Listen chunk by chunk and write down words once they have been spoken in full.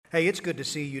Hey, it's good to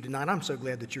see you tonight. I'm so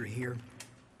glad that you're here,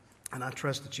 and I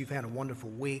trust that you've had a wonderful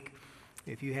week.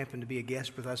 If you happen to be a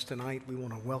guest with us tonight, we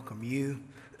want to welcome you.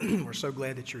 We're so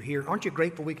glad that you're here. Aren't you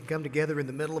grateful we can come together in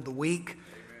the middle of the week?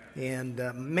 And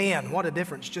man, what a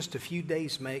difference just a few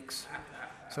days makes.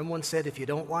 Someone said if you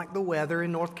don't like the weather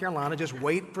in North Carolina, just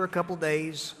wait for a couple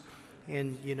days,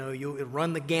 and you'll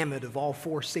run the gamut of all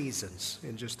 4 seasons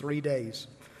in just 3 days.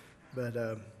 But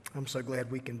I'm so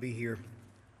glad we can be here.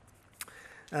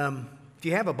 If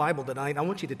you have a Bible tonight, I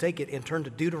want you to take it and turn to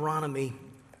Deuteronomy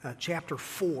chapter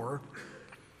 4.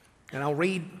 And I'll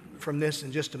read from this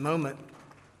in just a moment.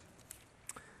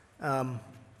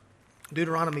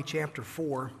 Deuteronomy chapter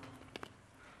 4.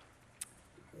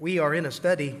 We are in a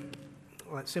study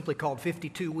simply called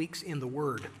 52 Weeks in the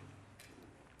Word.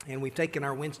 And we've taken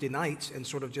our Wednesday nights and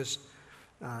sort of just,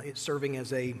 it's serving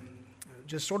as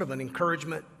just sort of an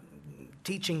encouragement,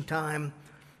 teaching time,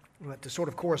 to sort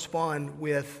of correspond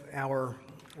with our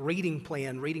reading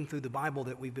plan, reading through the Bible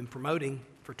that we've been promoting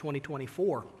for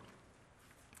 2024.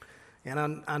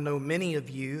 And I know many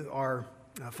of you are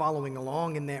following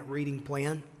along in that reading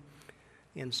plan.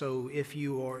 And so if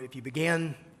you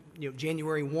began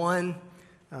January 1,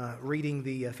 reading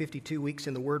the 52 Weeks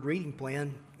in the Word reading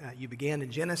plan, you began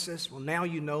in Genesis. Well, now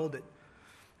you know that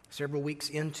several weeks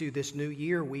into this new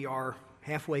year, we are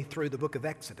halfway through the book of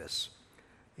Exodus.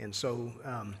 And so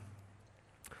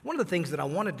one of the things that I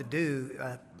wanted to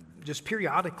do just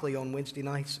periodically on Wednesday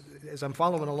nights as I'm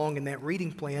following along in that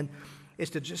reading plan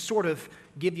is to just sort of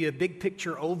give you a big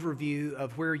picture overview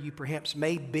of where you perhaps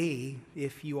may be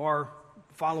if you are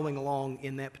following along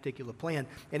in that particular plan.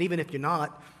 And even if you're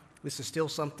not, this is still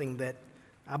something that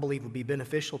I believe will be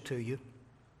beneficial to you.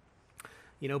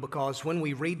 Because when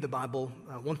we read the Bible,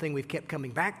 one thing we've kept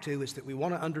coming back to is that we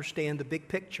want to understand the big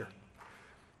picture.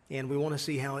 And we want to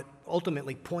see how it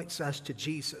ultimately points us to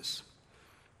Jesus.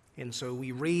 And so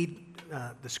we read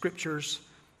the Scriptures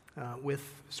with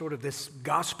sort of this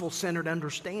gospel-centered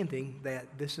understanding that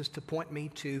this is to point me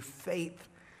to faith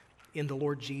in the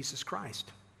Lord Jesus Christ.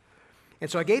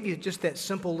 And so I gave you just that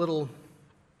simple little,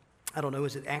 I don't know,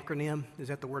 is it acronym? Is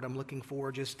that the word I'm looking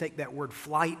for? Just take that word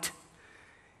flight.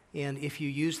 And if you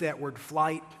use that word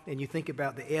flight and you think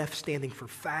about the F standing for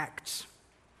facts,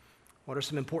 what are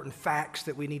some important facts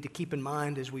that we need to keep in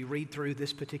mind as we read through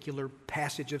this particular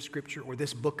passage of Scripture or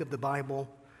this book of the Bible?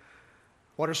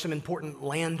 What are some important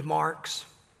landmarks?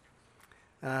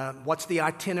 What's the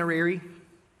itinerary?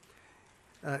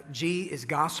 G is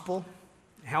gospel.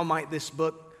 How might this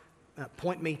book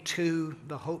point me to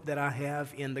the hope that I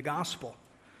have in the gospel?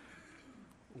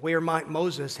 Where might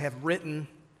Moses have written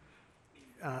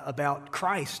about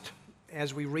Christ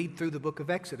as we read through the book of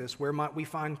Exodus? Where might we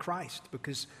find Christ?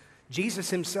 Because Jesus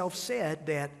himself said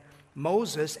that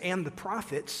Moses and the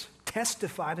prophets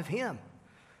testified of him.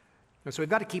 And so we've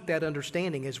got to keep that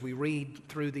understanding as we read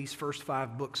through these first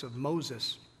 5 books of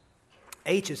Moses.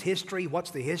 H is history.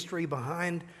 What's the history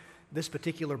behind this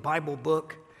particular Bible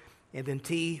book? And then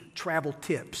T, travel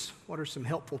tips. What are some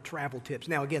helpful travel tips?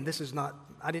 Now, again, this is not,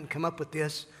 I didn't come up with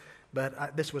this,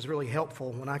 but this was really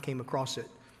helpful when I came across it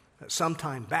some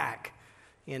time back.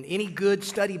 And any good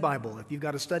study Bible, if you've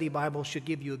got a study Bible, should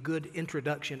give you a good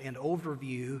introduction and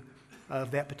overview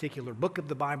of that particular book of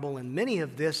the Bible. And many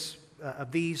of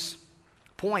these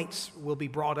points will be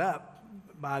brought up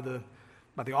by the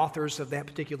authors of that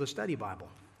particular study Bible.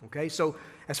 Okay, so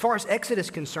as far as Exodus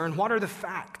is concerned, what are the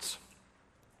facts?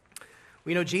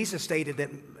 We know Jesus stated that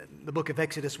the book of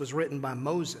Exodus was written by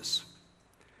Moses.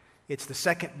 It's the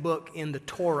second book in the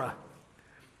Torah,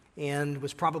 and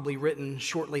was probably written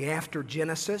shortly after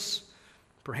Genesis,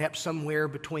 perhaps somewhere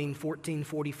between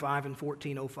 1445 and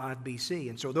 1405 BC.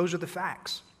 And so those are the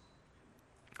facts.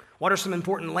 What are some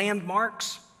important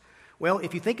landmarks? Well,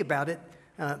 if you think about it,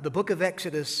 the book of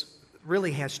Exodus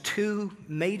really has 2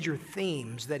 major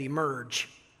themes that emerge,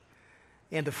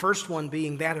 and the first one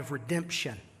being that of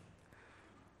redemption.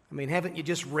 I mean, haven't you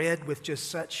just read with just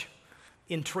such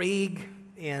intrigue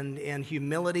and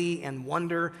humility and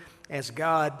wonder as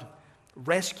God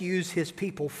rescues his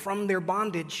people from their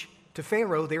bondage to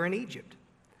Pharaoh there in Egypt?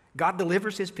 God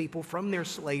delivers his people from their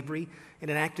slavery in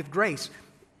an act of grace.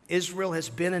 Israel has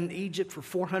been in Egypt for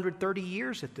 430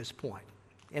 years at this point,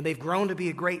 and they've grown to be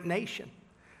a great nation.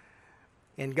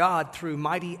 And God, through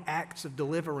mighty acts of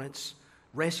deliverance,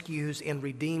 rescues and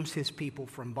redeems his people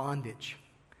from bondage.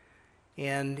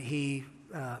 And he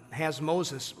has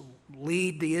Moses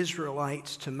lead the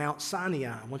Israelites to Mount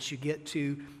Sinai. Once you get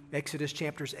to Exodus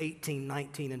chapters 18,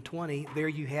 19, and 20, there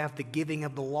you have the giving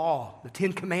of the law, the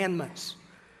 10 Commandments.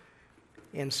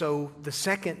 And so the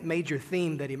second major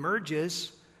theme that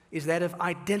emerges is that of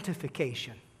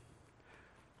identification.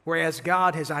 Whereas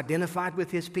God has identified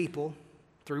with his people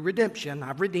through redemption.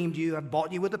 I've redeemed you. I've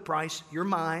bought you with a price. You're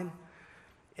mine.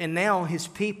 And now his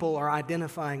people are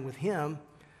identifying with him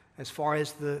as far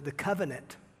as the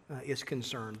covenant is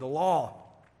concerned, the law.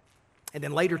 And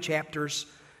then later chapters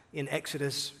in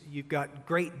Exodus, you've got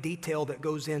great detail that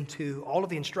goes into all of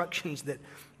the instructions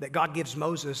that God gives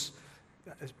Moses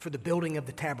for the building of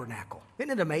the tabernacle.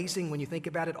 Isn't it amazing when you think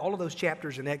about it? All of those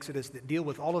chapters in Exodus that deal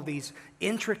with all of these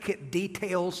intricate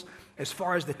details as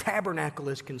far as the tabernacle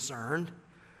is concerned.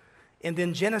 And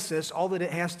then Genesis, all that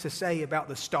it has to say about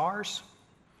the stars,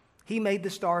 he made the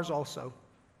stars also.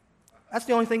 That's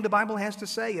the only thing the Bible has to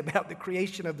say about the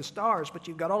creation of the stars. But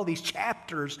you've got all of these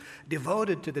chapters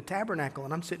devoted to the tabernacle.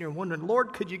 And I'm sitting here wondering,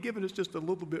 Lord, could you give us just a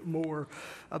little bit more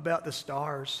about the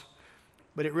stars?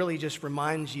 But it really just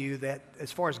reminds you that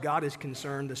as far as God is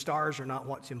concerned, the stars are not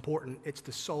what's important. It's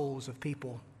the souls of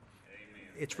people. Amen.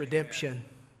 It's redemption. Amen.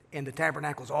 And the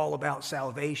tabernacle is all about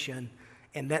salvation.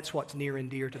 And that's what's near and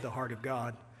dear to the heart of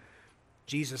God.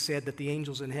 Jesus said that the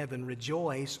angels in heaven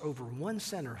rejoice over one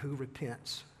sinner who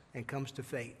repents and comes to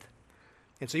faith.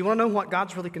 And so you want to know what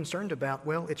God's really concerned about?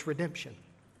 Well, it's redemption.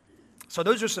 So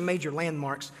those are some major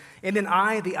landmarks. And then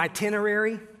the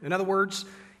itinerary. In other words,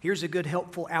 here's a good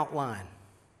helpful outline.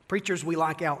 Preachers, we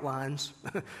like outlines.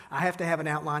 I have to have an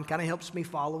outline. Kind of helps me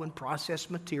follow and process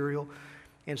material.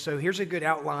 And so here's a good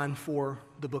outline for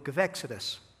the book of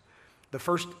Exodus. The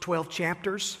first 12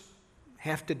 chapters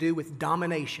have to do with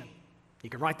domination. You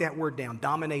can write that word down,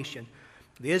 domination.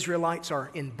 The Israelites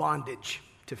are in bondage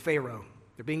to Pharaoh.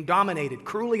 They're being dominated,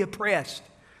 cruelly oppressed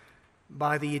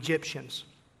by the Egyptians.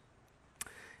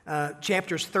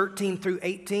 Chapters 13 through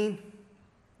 18,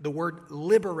 the word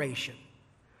liberation.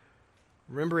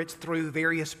 Remember, it's through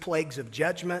various plagues of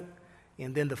judgment,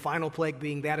 and then the final plague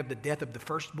being that of the death of the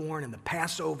firstborn and the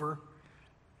Passover.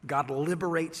 God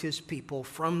liberates his people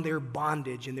from their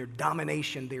bondage and their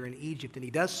domination there in Egypt, and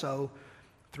he does so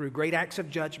through great acts of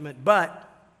judgment. But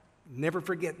never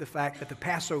forget the fact that the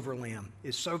Passover lamb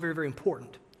is so very, very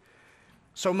important.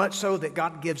 So much so that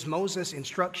God gives Moses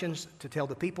instructions to tell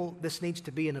the people this needs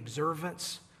to be an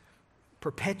observance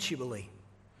perpetually.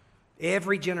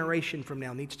 Every generation from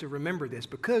now needs to remember this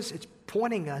because it's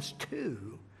pointing us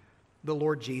to the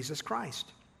Lord Jesus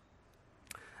Christ.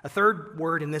 A third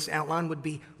word in this outline would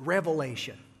be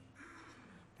revelation.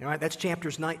 All right, that's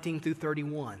chapters 19 through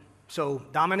 31. So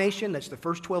domination, that's the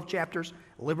first 12 chapters.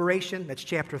 Liberation, that's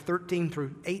chapter 13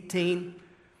 through 18.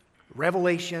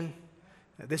 Revelation,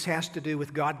 this has to do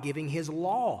with God giving his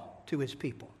law to his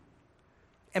people.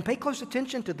 And pay close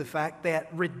attention to the fact that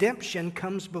redemption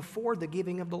comes before the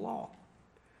giving of the law.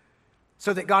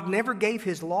 So that God never gave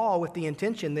his law with the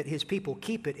intention that his people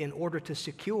keep it in order to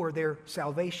secure their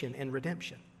salvation and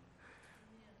redemption.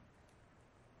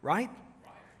 Right?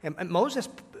 And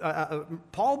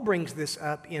Paul brings this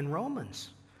up in Romans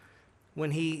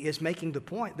when he is making the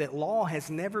point that law has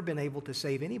never been able to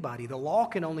save anybody. The law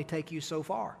can only take you so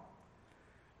far.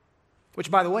 Which,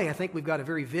 by the way, I think we've got a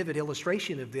very vivid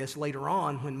illustration of this later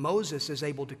on when Moses is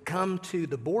able to come to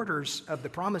the borders of the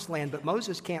Promised Land, but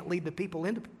Moses can't lead the people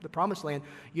into the Promised Land.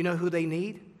 You know who they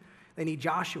need? They need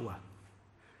Joshua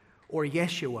or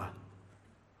Yeshua.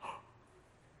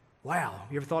 Wow,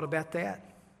 you ever thought about that?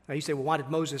 Now you say, well, why did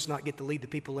Moses not get to lead the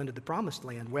people into the Promised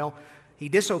Land? Well, he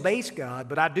disobeys God,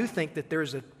 but I do think that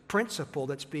there's a principle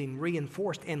that's being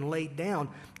reinforced and laid down.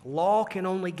 Law can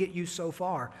only get you so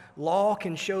far. Law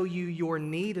can show you your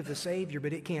need of the Savior,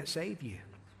 but it can't save you.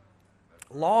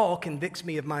 Law convicts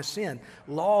me of my sin.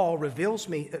 Law reveals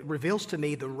to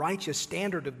me the righteous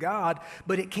standard of God,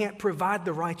 but it can't provide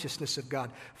the righteousness of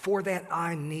God. For that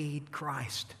I need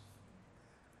Christ.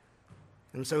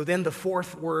 And so then the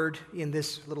fourth word in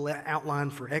this little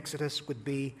outline for Exodus would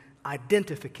be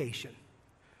identification.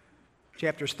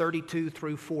 Chapters 32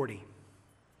 through 40.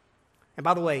 And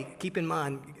by the way, keep in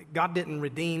mind, God didn't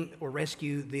redeem or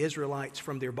rescue the Israelites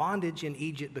from their bondage in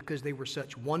Egypt because they were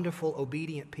such wonderful,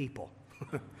 obedient people.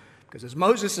 Because as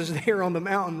Moses is there on the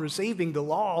mountain receiving the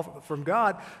law from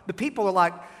God, the people are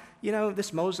like, you know,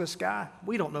 this Moses guy,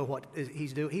 we don't know what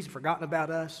he's doing. He's forgotten about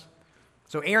us.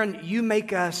 So Aaron, you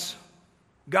make us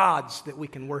gods that we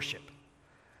can worship.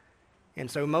 And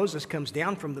so Moses comes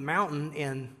down from the mountain,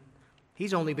 and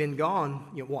he's only been gone,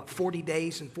 40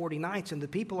 days and 40 nights, and the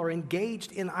people are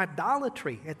engaged in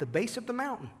idolatry at the base of the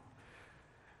mountain.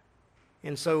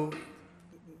 And so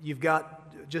you've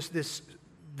got just this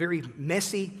very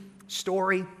messy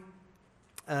story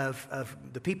of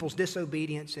the people's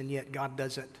disobedience, and yet God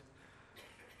doesn't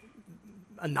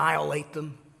annihilate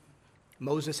them.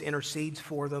 Moses intercedes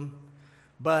for them.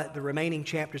 But the remaining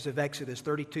chapters of Exodus,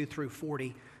 32 through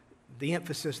 40, the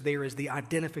emphasis there is the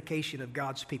identification of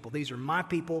God's people. These are my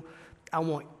people. I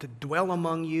want to dwell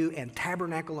among you and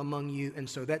tabernacle among you. And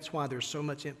so that's why there's so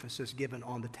much emphasis given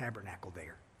on the tabernacle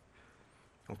there.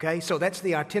 Okay, so that's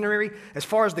the itinerary. As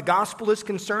far as the gospel is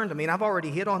concerned, I mean, I've already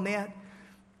hit on that.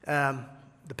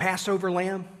 The Passover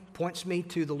lamb points me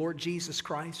to the Lord Jesus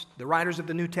Christ. The writers of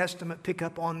the New Testament pick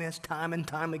up on this time and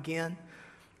time again.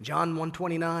 John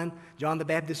 1:29, John the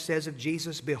Baptist says of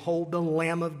Jesus, "Behold the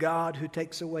Lamb of God who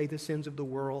takes away the sins of the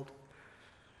world."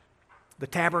 The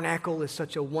tabernacle is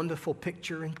such a wonderful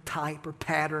picture and type or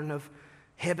pattern of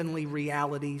heavenly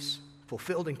realities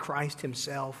fulfilled in Christ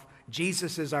himself.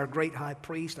 Jesus is our great high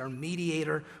priest, our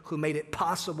mediator, who made it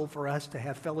possible for us to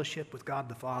have fellowship with God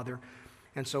the Father.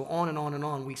 And so on and on and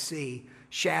on, we see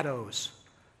shadows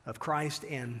of Christ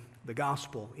and the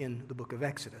gospel in the book of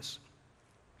Exodus.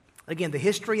 Again, the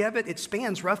history of it, it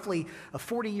spans roughly a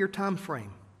 40-year time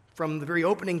frame from the very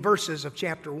opening verses of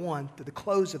chapter 1 to the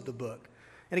close of the book.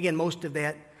 And again, most of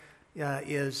that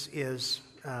is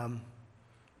a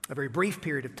very brief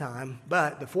period of time,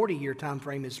 but the 40-year time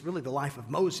frame is really the life of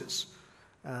Moses.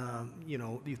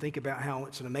 You think about how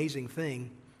it's an amazing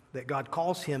thing that God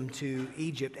calls him to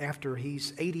Egypt after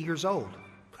he's 80 years old.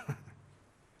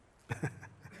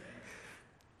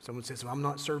 Someone says, well, I'm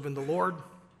not serving the Lord.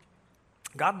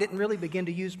 God didn't really begin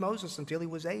to use Moses until he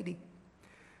was 80.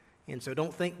 And so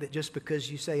don't think that just because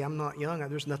you say, I'm not young,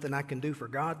 there's nothing I can do for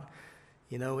God.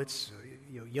 It's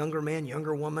younger man,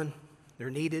 younger woman, they're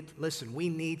needed. Listen, we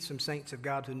need some saints of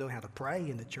God who know how to pray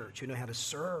in the church, who know how to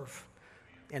serve.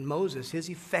 And Moses, his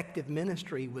effective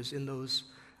ministry was in those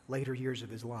later years of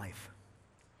his life.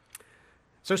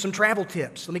 So some travel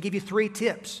tips. Let me give you 3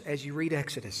 tips as you read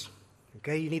Exodus.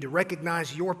 Okay, you need to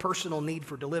recognize your personal need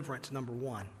for deliverance, number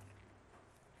 1.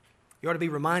 You ought to be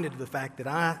reminded of the fact that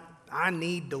I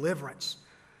need deliverance.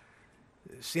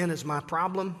 Sin is my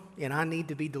problem, and I need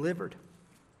to be delivered.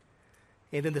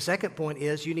 And then the second point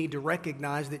is you need to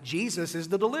recognize that Jesus is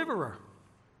the deliverer.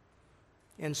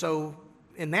 And so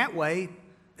in that way,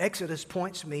 Exodus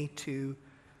points me to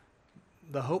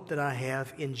the hope that I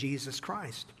have in Jesus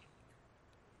Christ.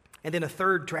 And then a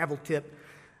third travel tip,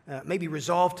 maybe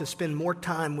resolve to spend more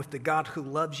time with the God who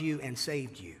loves you and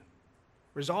saved you.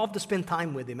 Resolve to spend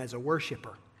time with him as a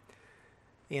worshiper.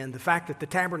 And the fact that the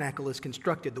tabernacle is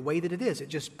constructed the way that it is, it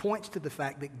just points to the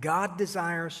fact that God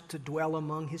desires to dwell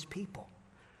among his people.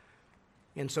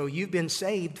 And so you've been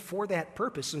saved for that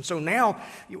purpose. And so now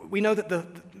we know that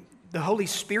the Holy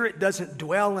Spirit doesn't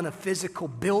dwell in a physical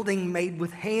building made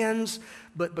with hands,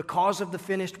 but because of the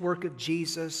finished work of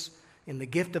Jesus and the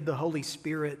gift of the Holy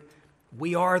Spirit,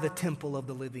 we are the temple of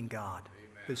the living God.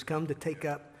 Amen. Who's come to take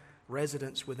up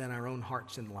residence within our own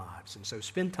hearts and lives. And so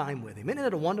spend time with him. Isn't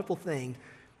it a wonderful thing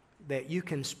that you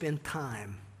can spend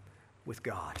time with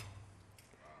God?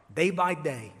 Day by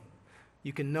day,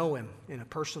 you can know him in a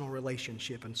personal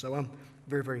relationship. And so I'm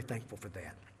very, very thankful for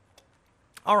that.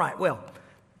 All right, well,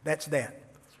 that's that.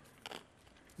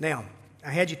 Now,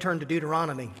 I had you turn to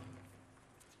Deuteronomy.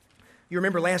 You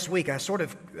remember last week I sort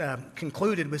of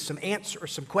concluded with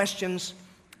some questions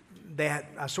that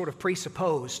I sort of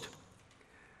presupposed.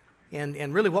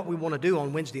 And really what we want to do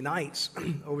on Wednesday nights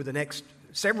over the next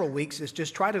several weeks is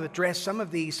just try to address some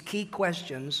of these key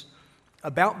questions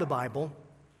about the Bible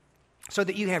so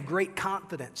that you have great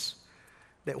confidence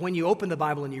that when you open the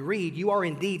Bible and you read, you are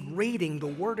indeed reading the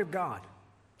Word of God.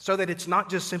 So that it's not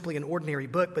just simply an ordinary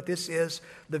book, but this is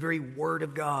the very Word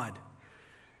of God.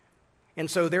 And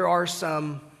so there are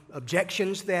some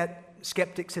objections that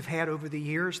skeptics have had over the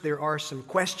years. There are some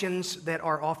questions that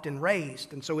are often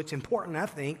raised. And so it's important, I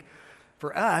think,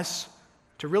 for us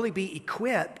to really be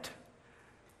equipped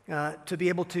to be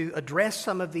able to address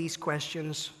some of these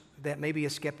questions that maybe a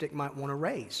skeptic might want to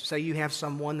raise. Say you have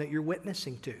someone that you're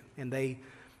witnessing to, and they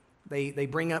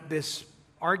bring up this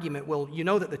argument, well, you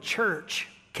know that the church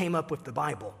came up with the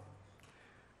Bible.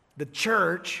 The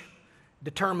church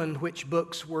determined which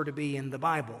books were to be in the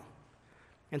Bible.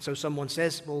 And so someone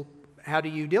says, well, how do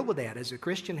you deal with that? As a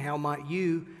Christian, how might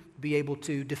you be able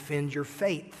to defend your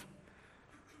faith?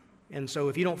 And so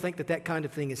if you don't think that that kind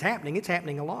of thing is happening, it's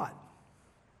happening a lot.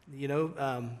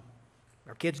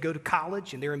 Our kids go to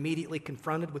college and they're immediately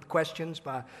confronted with questions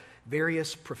by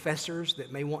various professors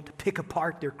that may want to pick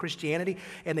apart their Christianity,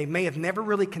 and they may have never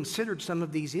really considered some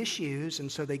of these issues,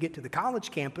 and so they get to the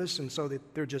college campus, and so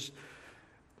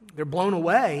they're blown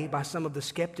away by some of the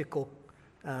skeptical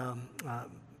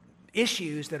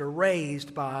issues that are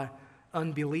raised by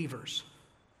unbelievers.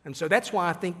 And so that's why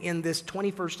I think in this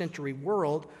 21st century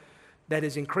world that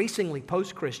is increasingly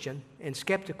post-Christian and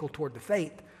skeptical toward the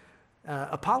faith,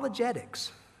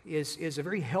 apologetics is a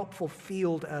very helpful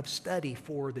field of study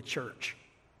for the church.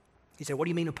 You say, what do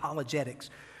you mean apologetics?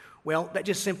 Well, that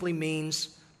just simply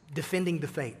means defending the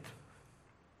faith,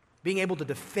 being able to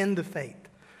defend the faith.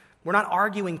 We're not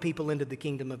arguing people into the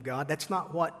kingdom of God. That's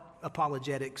not what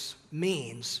apologetics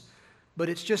means. But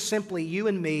it's just simply you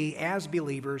and me as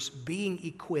believers being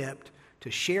equipped to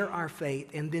share our faith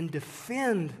and then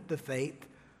defend the faith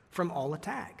from all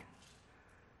attack.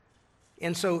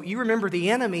 And so you remember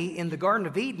the enemy in the Garden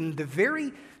of Eden, the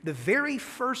very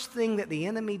first thing that the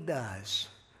enemy does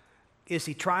is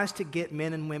he tries to get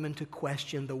men and women to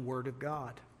question the Word of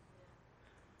God.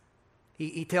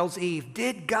 He tells Eve,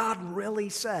 did God really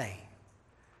say?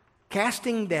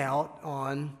 Casting doubt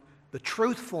on the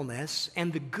truthfulness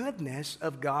and the goodness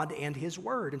of God and His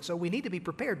Word. And so we need to be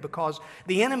prepared because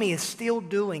the enemy is still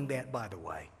doing that, by the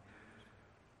way.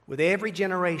 With every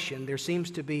generation, there seems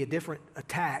to be a different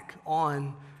attack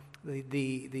on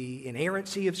the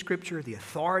inerrancy of Scripture, the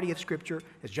authority of Scripture,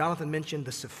 as Jonathan mentioned,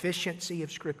 the sufficiency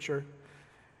of Scripture.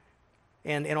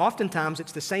 And oftentimes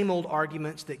it's the same old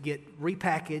arguments that get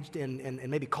repackaged and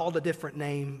maybe called a different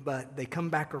name, but they come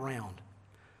back around.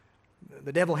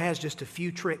 The devil has just a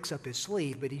few tricks up his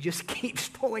sleeve, but he just keeps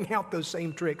pulling out those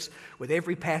same tricks with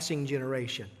every passing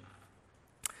generation.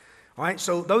 All right,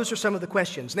 so those are some of the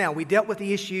questions. Now, we dealt with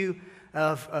the issue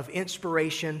of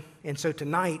inspiration, and so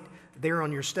tonight, there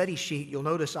on your study sheet, you'll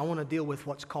notice I want to deal with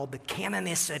what's called the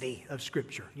canonicity of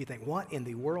Scripture. You think, what in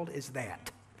the world is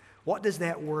that? What does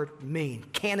that word mean,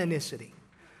 canonicity?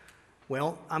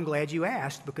 Well, I'm glad you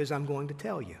asked because I'm going to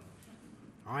tell you.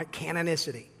 All right,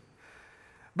 canonicity.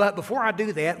 But before I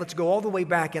do that, let's go all the way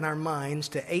back in our minds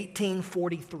to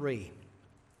 1843.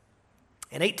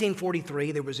 In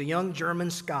 1843, there was a young German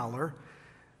scholar.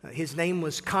 His name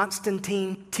was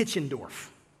Konstantin Tischendorf.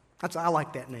 I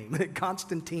like that name,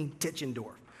 Konstantin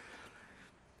Tischendorf.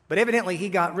 But evidently, he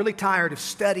got really tired of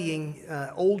studying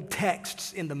old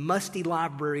texts in the musty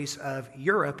libraries of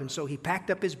Europe, and so he packed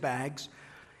up his bags,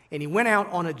 and he went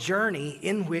out on a journey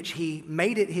in which he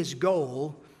made it his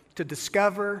goal to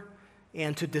discover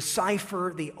and to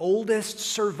decipher the oldest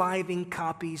surviving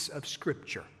copies of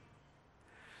Scripture.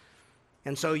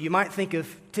 And so you might think of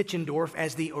Tischendorf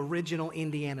as the original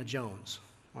Indiana Jones.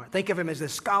 All right, think of him as a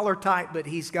scholar type, but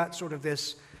he's got sort of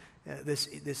this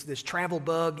travel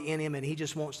bug in him, and he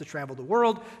just wants to travel the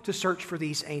world to search for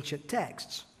these ancient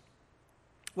texts.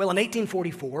 Well, in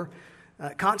 1844,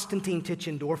 Konstantin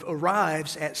Tischendorf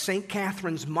arrives at St.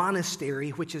 Catherine's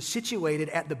Monastery, which is situated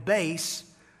at the base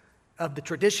of the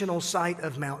traditional site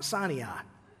of Mount Sinai.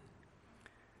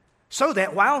 So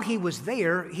that while he was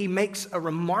there, he makes a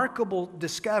remarkable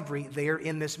discovery there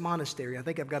in this monastery. I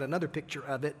think I've got another picture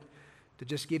of it to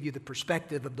just give you the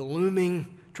perspective of the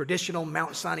looming traditional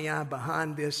Mount Sinai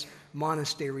behind this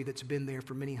monastery that's been there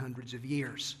for many hundreds of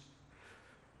years.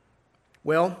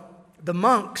 Well, the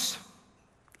monks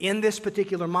in this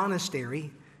particular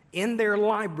monastery, in their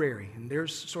library, and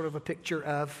there's sort of a picture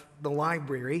of the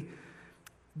library,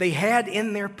 they had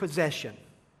in their possession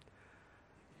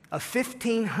a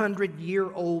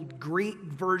 1,500-year-old Greek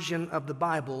version of the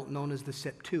Bible known as the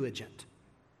Septuagint.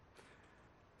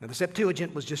 Now, the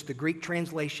Septuagint was just the Greek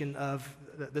translation of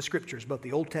the Scriptures, both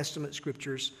the Old Testament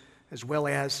Scriptures as well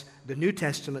as the New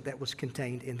Testament that was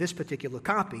contained in this particular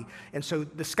copy. And so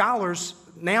the scholars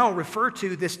now refer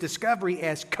to this discovery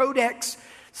as Codex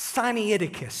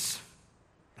Sinaiticus.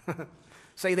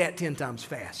 Say that 10 times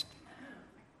fast.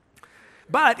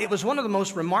 But it was one of the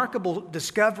most remarkable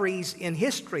discoveries in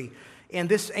history. And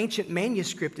this ancient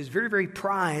manuscript is very, very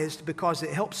prized because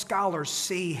it helps scholars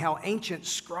see how ancient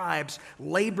scribes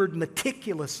labored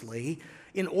meticulously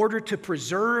in order to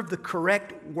preserve the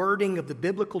correct wording of the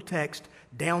biblical text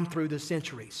down through the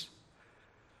centuries.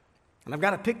 And I've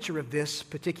got a picture of this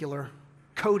particular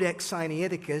Codex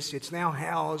Sinaiticus. It's now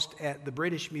housed at the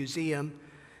British Museum,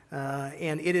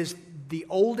 and it is the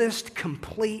oldest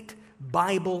complete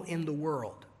Bible in the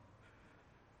world.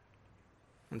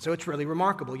 And so it's really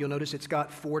remarkable. You'll notice it's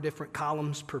got 4 different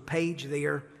columns per page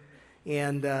there.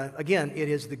 And again, it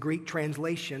is the Greek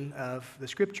translation of the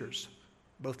Scriptures,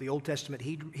 both the Old Testament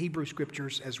Hebrew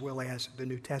Scriptures as well as the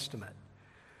New Testament.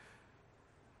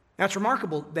 Now it's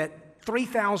remarkable that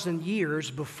 3,000 years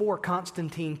before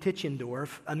Konstantin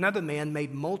Tischendorf, another man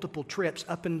made multiple trips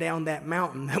up and down that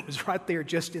mountain that was right there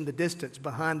just in the distance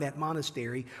behind that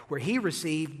monastery, where he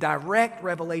received direct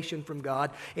revelation from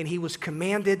God, and he was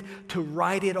commanded to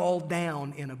write it all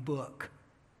down in a book.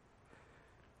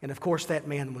 And of course, that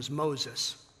man was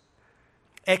Moses.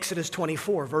 Exodus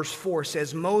 24, verse 4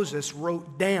 says, Moses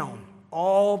wrote down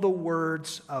all the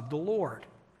words of the Lord.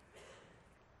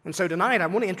 And so tonight I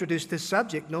want to introduce this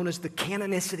subject known as the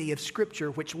canonicity of Scripture,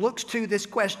 which looks to this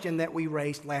question that we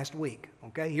raised last week.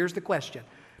 Okay, here's the question.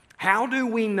 How do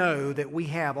we know that we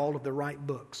have all of the right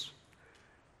books?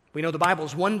 We know the Bible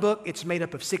is one book. It's made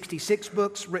up of 66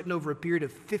 books written over a period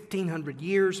of 1,500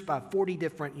 years by 40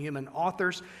 different human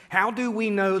authors. How do we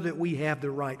know that we have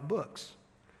the right books?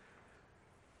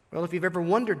 Well, if you've ever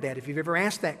wondered that, if you've ever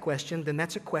asked that question, then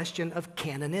that's a question of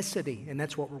canonicity, and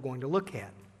that's what we're going to look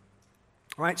at.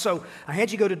 All right, so I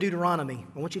had you go to Deuteronomy.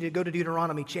 I want you to go to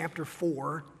Deuteronomy chapter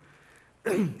 4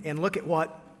 and look at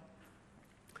what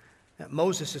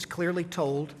Moses is clearly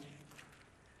told.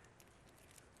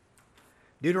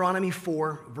 Deuteronomy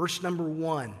 4, verse number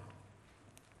 1.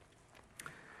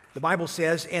 The Bible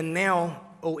says, "And now,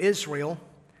 O Israel,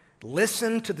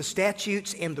 listen to the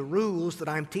statutes and the rules that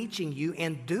I'm teaching you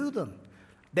and do them,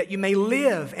 that you may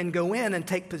live and go in and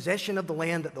take possession of the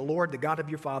land that the Lord, the God of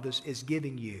your fathers, is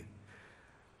giving you.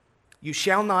 You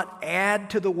shall not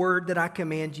add to the word that I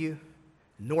command you,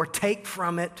 nor take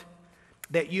from it,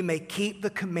 that you may keep the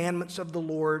commandments of the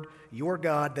Lord your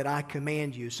God that I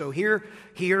command you." So here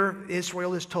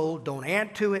Israel is told, don't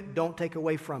add to it, don't take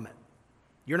away from it.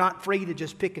 You're not free to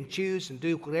just pick and choose and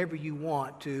do whatever you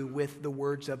want to with the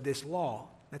words of this law.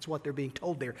 That's what they're being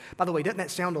told there. By the way, doesn't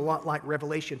that sound a lot like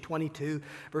Revelation 22,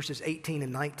 verses 18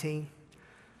 and 19?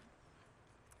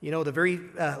 You know, the very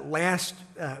last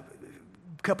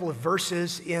couple of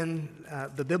verses in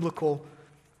the biblical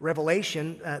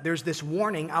Revelation, there's this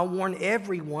warning. "I'll warn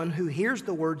everyone who hears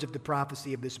the words of the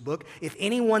prophecy of this book. If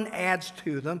anyone adds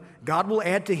to them, God will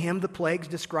add to him the plagues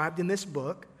described in this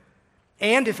book.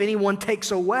 And if anyone takes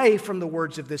away from the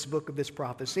words of this book of this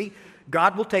prophecy,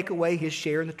 God will take away his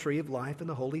share in the tree of life and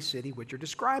the holy city which are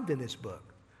described in this book."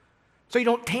 So you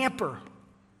don't tamper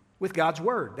with God's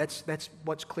word. That's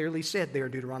what's clearly said there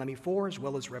in Deuteronomy 4 as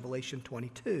well as Revelation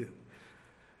 22.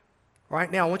 All right,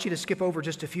 now I want you to skip over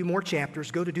just a few more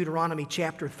chapters. Go to Deuteronomy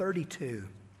chapter 32.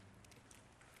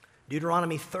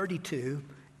 Deuteronomy 32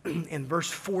 and verse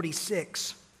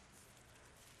 46.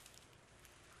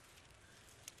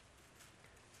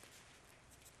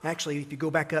 Actually, if you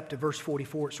go back up to verse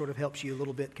 44, it sort of helps you a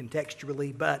little bit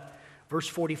contextually. But verse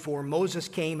 44, "Moses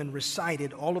came and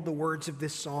recited all of the words of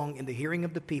this song in the hearing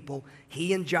of the people,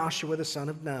 he and Joshua the son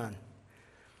of Nun.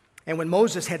 And when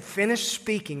Moses had finished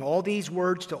speaking all these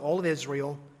words to all of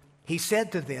Israel, he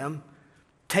said to them,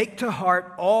 'Take to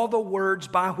heart all the words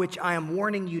by which I am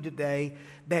warning you today,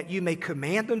 that you may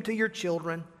command them to your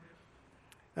children,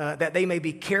 that they may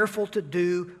be careful to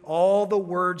do all the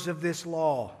words of this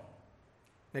law.'"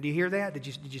 Now, do you hear that? Did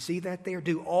you see that there?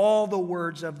 Do all the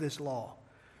words of this law.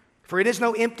 "For it is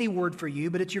no empty word for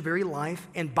you, but it's your very life.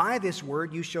 And by this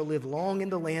word you shall live long in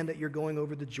the land that you're going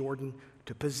over the Jordan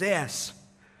to possess."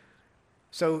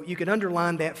 So you can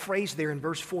underline that phrase there in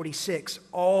verse 46,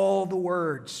 all the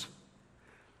words.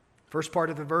 First part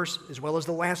of the verse as well as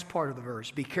the last part of the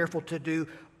verse. Be careful to do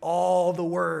all the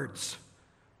words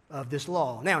of this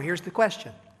law. Now, here's the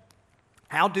question.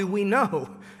 How do we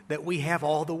know that we have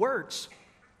all the words?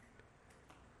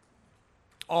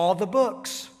 All the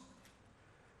books.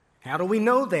 How do we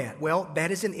know that? Well,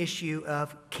 that is an issue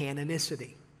of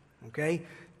canonicity. Okay?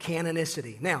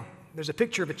 Canonicity. Now, there's a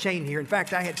picture of a chain here. In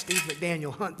fact, I had Steve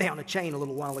McDaniel hunt down a chain a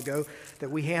little while ago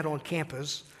that we had on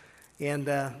campus. And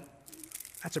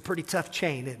that's a pretty tough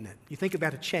chain, isn't it? You think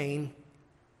about a chain.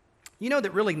 You know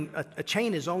that really a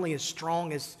chain is only as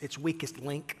strong as its weakest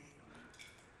link.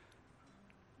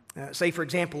 Say, for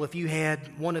example, if you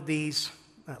had one of these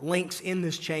links in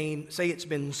this chain, say it's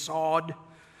been sawed,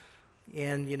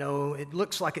 and, you know, it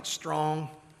looks like it's strong.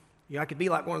 You know, I could be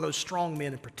like one of those strong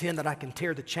men and pretend that I can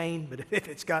tear the chain, but if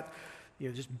it's got, you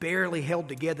know, just barely held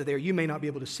together there, you may not be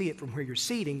able to see it from where you're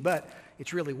seating, but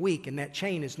it's really weak, and that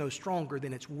chain is no stronger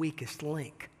than its weakest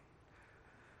link.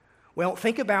 Well,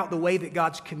 think about the way that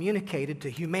God's communicated to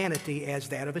humanity as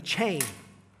that of a chain.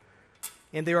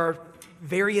 And there are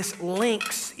various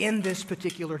links in this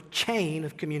particular chain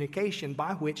of communication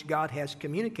by which God has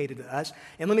communicated to us.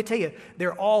 And let me tell you,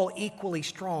 they're all equally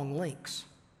strong links.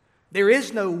 There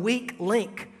is no weak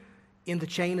link in the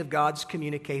chain of God's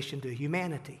communication to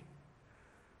humanity.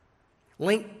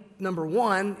 Link number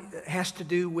one has to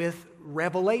do with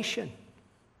revelation.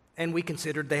 And we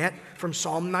considered that from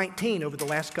Psalm 19 over the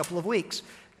last couple of weeks.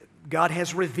 God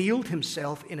has revealed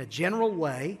himself in a general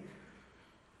way,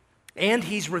 and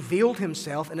he's revealed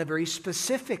himself in a very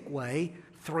specific way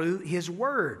through his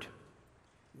word.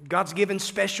 God's given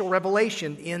special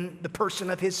revelation in the person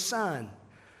of his Son.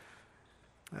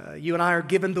 You and I are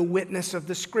given the witness of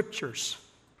the Scriptures,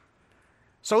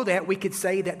 so that we could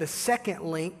say that the second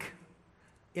link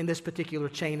in this particular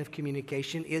chain of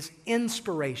communication is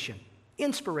inspiration.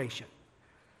 Inspiration.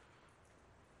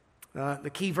 The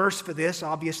key verse for this,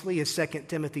 obviously, is 2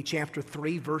 Timothy chapter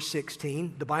 3, verse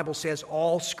 16. The Bible says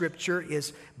all Scripture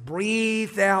is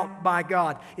breathed out by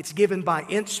God. It's given by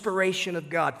inspiration of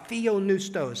God.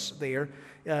 Theopneustos there.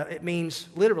 It means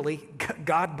literally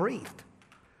God breathed.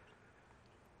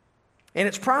 And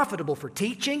it's profitable for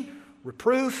teaching,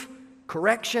 reproof,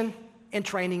 correction, and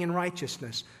training in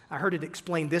righteousness. I heard it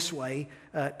explained this way.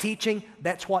 Teaching,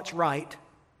 that's what's right.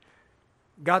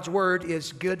 God's word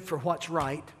is good for what's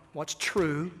right, what's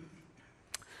true.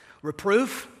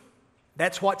 Reproof,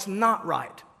 that's what's not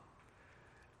right.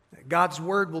 God's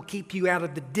word will keep you out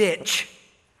of the ditch,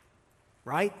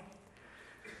 right?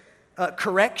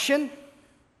 Correction,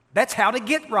 that's how to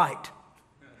get right.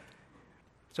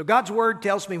 So God's word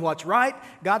tells me what's right,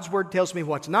 God's word tells me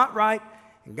what's not right,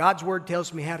 and God's word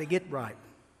tells me how to get right.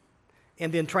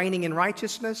 And then training in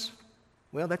righteousness,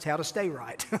 well, that's how to stay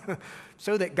right.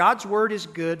 So that God's word is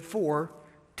good for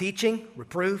teaching,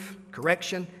 reproof,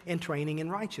 correction, and training in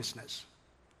righteousness.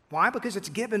 Why? Because it's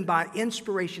given by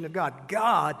inspiration of God.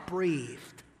 God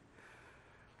breathed.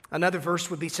 Another verse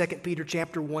would be 2 Peter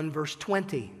chapter 1, verse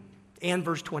 20 and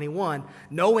verse 21.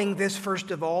 Knowing this,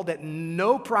 first of all, that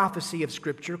no prophecy of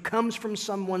Scripture comes from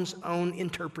someone's own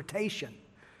interpretation.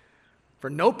 For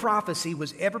no prophecy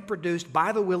was ever produced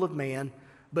by the will of man,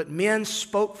 but men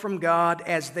spoke from God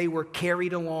as they were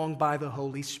carried along by the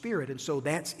Holy Spirit. And so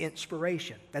that's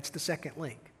inspiration. That's the second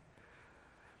link.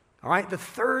 All right, the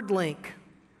third link,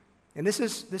 and this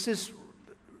is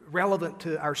relevant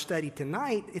to our study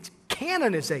tonight, it's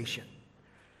canonization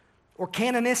or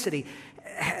canonicity.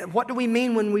 What do we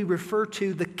mean when we refer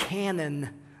to the canon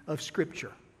of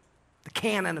Scripture? The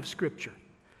canon of Scripture.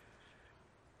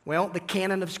 Well, the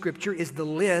canon of Scripture is the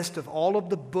list of all of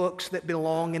the books that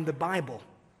belong in the Bible.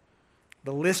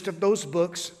 The list of those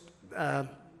books that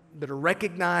are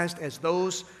recognized as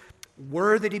those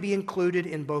worthy to be included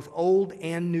in both Old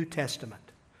and New Testament.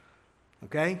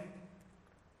 Okay?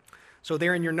 So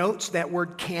there in your notes, that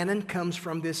word canon comes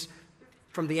from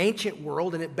the ancient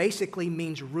world, and it basically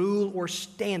means rule or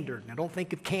standard. Now, don't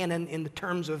think of canon in the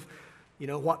terms of,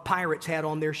 what pirates had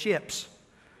on their ships.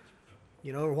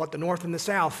 Or what the North and the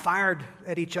South fired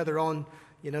at each other on,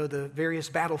 the various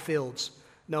battlefields.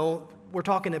 No, we're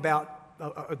talking about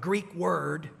a Greek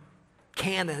word,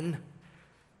 canon,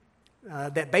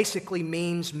 that basically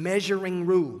means measuring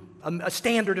rule, a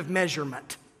standard of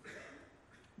measurement.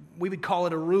 We would call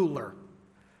it a ruler,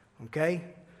 okay?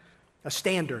 A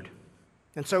standard.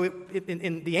 And so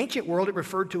in the ancient world, it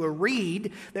referred to a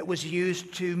reed that was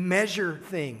used to measure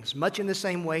things, much in the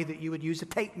same way that you would use a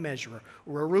tape measure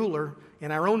or a ruler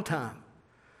in our own time.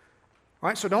 All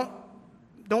right, so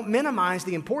don't minimize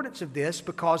the importance of this,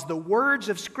 because the words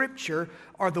of Scripture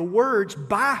are the words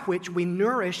by which we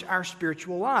nourish our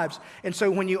spiritual lives. And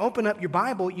so when you open up your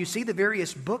Bible, you see the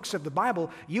various books of the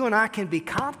Bible, you and I can be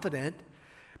confident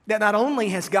that not only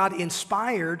has God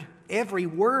inspired every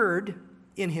word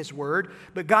in His Word,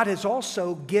 but God has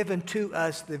also given to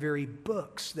us the very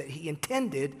books that He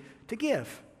intended to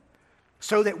give,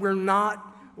 so that we're not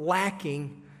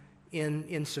lacking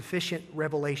in sufficient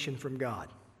revelation from God.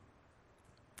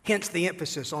 Hence the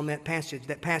emphasis on that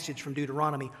passage from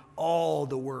Deuteronomy, all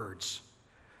the words,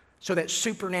 so that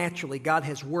supernaturally God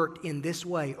has worked in this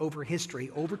way over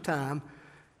history, over time.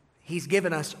 He's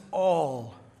given us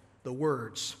all the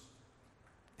words.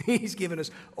 He's given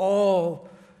us all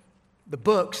the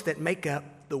books that make up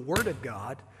the Word of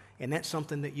God, and that's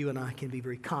something that you and I can be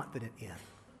very confident in.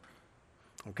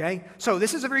 Okay? So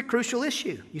this is a very crucial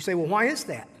issue. You say, well, why is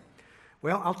that?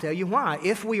 Well, I'll tell you why.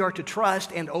 If we are to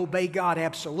trust and obey God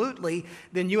absolutely,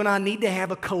 then you and I need to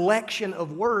have a collection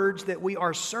of words that we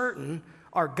are certain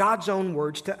are God's own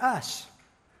words to us.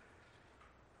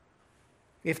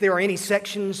 If there are any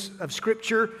sections of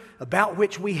Scripture about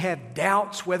which we have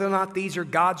doubts whether or not these are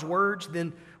God's words,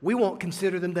 then we won't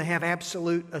consider them to have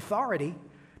absolute authority,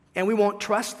 and we won't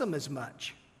trust them as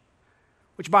much.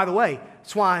 Which, by the way,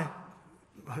 that's why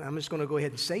I'm just going to go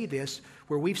ahead and say this,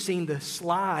 where we've seen the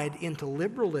slide into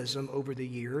liberalism over the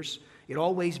years, it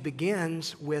always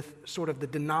begins with sort of the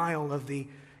denial of the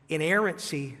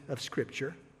inerrancy of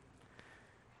Scripture,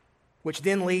 which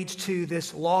then leads to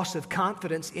this loss of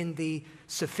confidence in the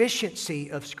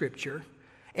sufficiency of Scripture.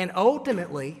 And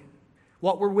ultimately,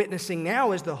 what we're witnessing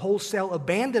now is the wholesale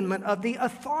abandonment of the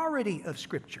authority of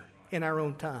Scripture in our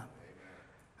own time.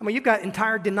 I mean, you've got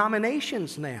entire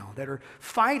denominations now that are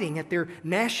fighting at their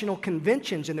national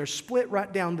conventions, and they're split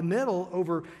right down the middle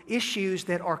over issues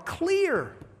that are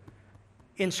clear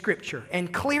in Scripture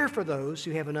and clear for those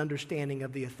who have an understanding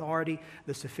of the authority,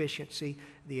 the sufficiency,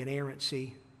 the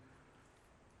inerrancy,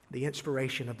 the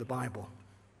inspiration of the Bible.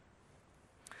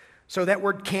 So that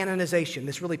word canonization,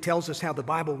 this really tells us how the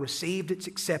Bible received its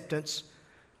acceptance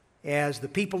as the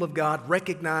people of God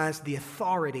recognized the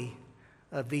authority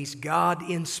of these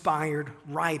God-inspired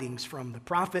writings from the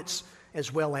prophets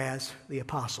as well as the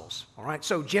apostles. All right,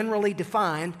 so generally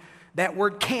defined, that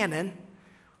word canon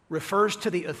refers to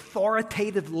the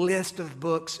authoritative list of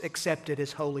books accepted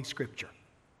as Holy Scripture.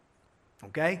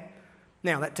 Okay?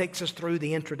 Now, that takes us through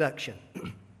the introduction.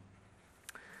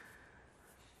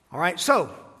 All right,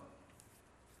 so,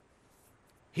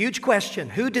 huge question.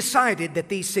 Who decided that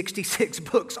these 66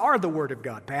 books are the Word of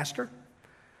God, Pastor?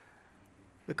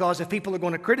 Because if people are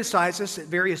going to criticize us at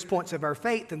various points of our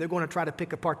faith, then they're going to try to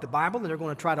pick apart the Bible, and they're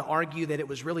going to try to argue that it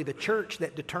was really the church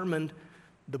that determined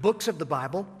the books of the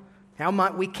Bible. How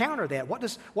might we counter that?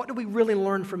 What do we really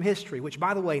learn from history? Which,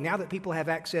 by the way, now that people have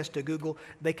access to Google,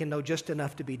 they can know just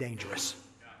enough to be dangerous.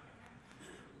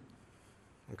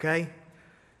 Okay?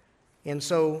 And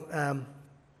so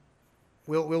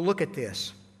we'll look at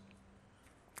this.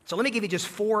 So let me give you just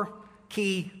 4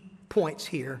 key points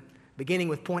here, beginning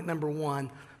with point number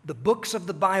 1. The books of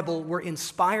the Bible were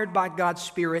inspired by God's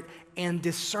Spirit and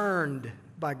discerned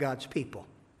by God's people.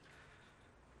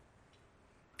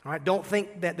 All right, don't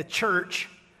think that the church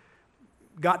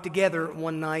got together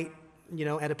one night,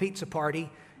 at a pizza party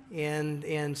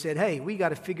and said, hey, we got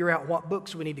to figure out what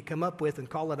books we need to come up with and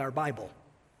call it our Bible.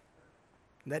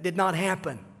 That did not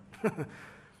happen.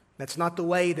 That's not the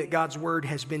way that God's Word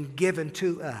has been given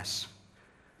to us.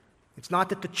 It's not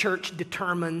that the church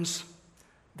determines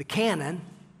the canon.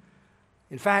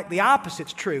 In fact, the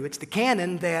opposite's true. It's the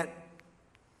canon that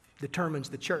determines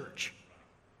the church.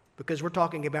 Because we're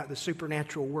talking about the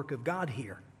supernatural work of God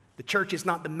here. The church is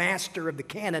not the master of the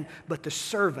canon, but the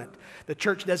servant. The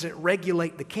church doesn't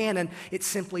regulate the canon, it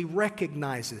simply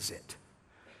recognizes it.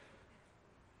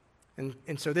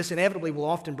 And so this inevitably will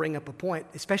often bring up a point,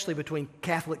 especially between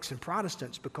Catholics and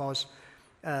Protestants, because,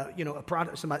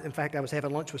 in fact, I was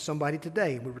having lunch with somebody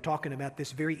today. We were talking about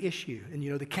this very issue. And,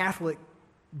 the Catholic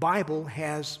Bible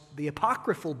has the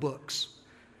apocryphal books.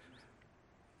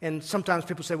 And sometimes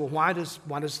people say, well, why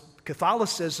does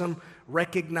Catholicism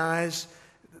recognize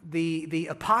the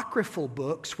apocryphal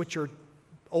books, which are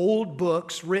old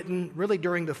books written really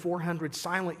during the 400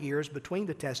 silent years between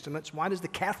the Testaments? Why does the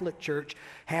Catholic Church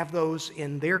have those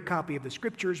in their copy of the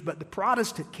Scriptures, but the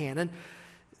Protestant canon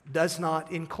does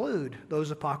not include those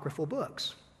apocryphal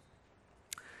books?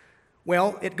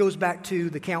 Well, it goes back to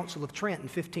the Council of Trent in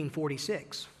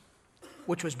 1546.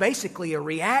 Which was basically a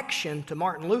reaction to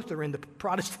Martin Luther in the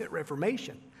Protestant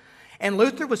Reformation. And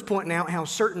Luther was pointing out how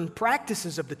certain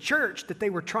practices of the church that they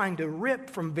were trying to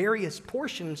rip from various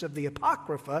portions of the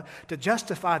Apocrypha to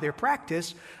justify their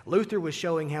practice, Luther was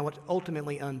showing how it's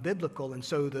ultimately unbiblical. And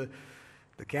so the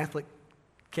Catholic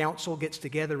Council gets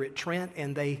together at Trent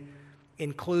and they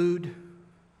include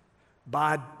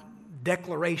by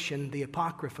declaration the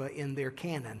Apocrypha in their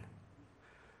canon.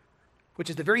 Which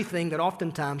is the very thing that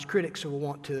oftentimes critics will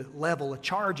want to level a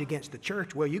charge against the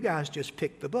church. Well, you guys just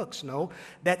picked the books. No,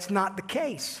 that's not the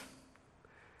case.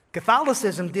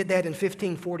 Catholicism did that in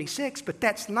 1546, but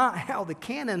that's not how the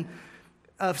canon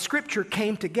of Scripture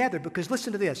came together. Because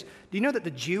listen to this. Do you know that the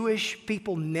Jewish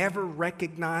people never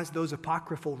recognized those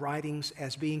apocryphal writings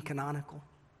as being canonical?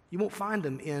 You won't find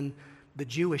them in the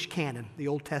Jewish canon, the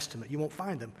Old Testament. You won't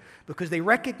find them because they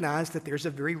recognize that there's a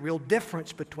very real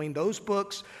difference between those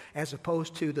books as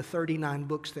opposed to the 39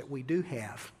 books that we do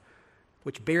have,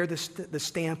 which bear the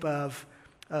stamp of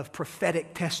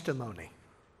prophetic testimony,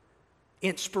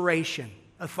 inspiration,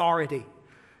 authority.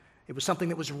 It was something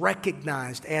that was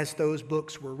recognized as those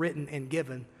books were written and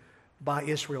given by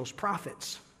Israel's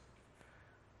prophets.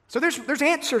 So there's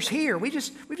answers here. We've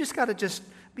just got to just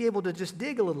be able to just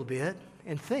dig a little bit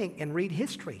and think and read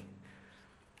history.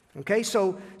 Okay,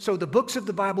 so the books of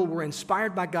the Bible were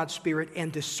inspired by God's Spirit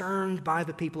and discerned by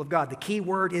the people of God. The key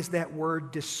word is that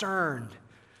word discerned.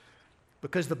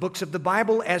 Because the books of the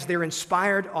Bible, as their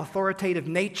inspired, authoritative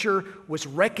nature was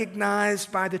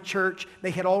recognized by the church,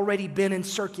 they had already been in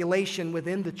circulation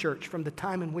within the church from the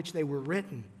time in which they were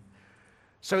written.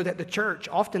 So that the church,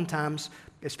 oftentimes,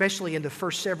 especially in the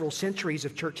first several centuries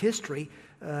of church history,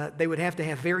 they would have to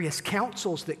have various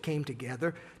councils that came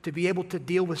together to be able to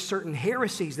deal with certain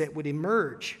heresies that would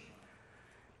emerge.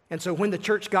 And so when the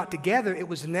church got together, it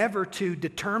was never to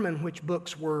determine which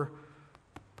books were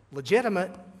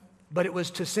legitimate, but it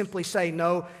was to simply say,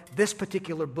 no, this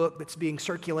particular book that's being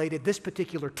circulated, this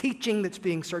particular teaching that's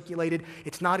being circulated,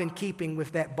 it's not in keeping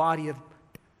with that body of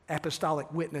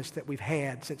apostolic witness that we've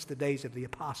had since the days of the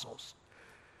apostles.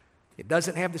 It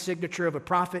doesn't have the signature of a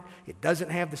prophet. It doesn't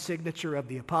have the signature of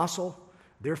the apostle.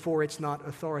 Therefore, it's not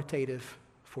authoritative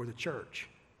for the church.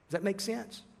 Does that make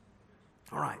sense?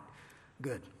 All right,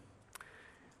 good.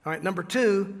 All right, number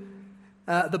two,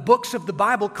 the books of the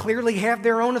Bible clearly have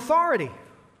their own authority.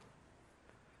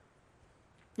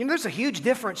 You know, there's a huge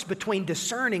difference between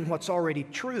discerning what's already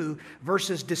true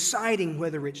versus deciding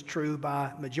whether it's true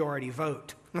by majority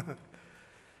vote.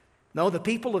 No, the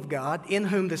people of God, in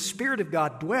whom the Spirit of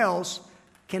God dwells,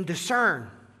 can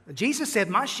discern. Jesus said,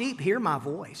 "My sheep hear my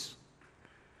voice."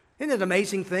 Isn't it an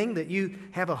amazing thing that you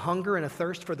have a hunger and a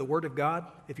thirst for the Word of God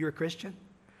if you're a Christian?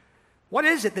 What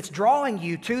is it that's drawing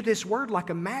you to this Word like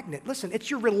a magnet? Listen,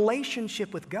 it's your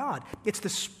relationship with God. It's the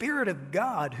Spirit of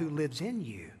God who lives in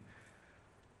you.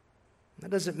 That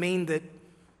doesn't mean that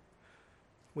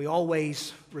we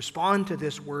always respond to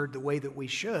this Word the way that we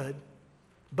should,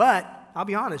 but I'll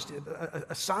be honest,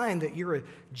 a sign that you're a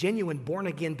genuine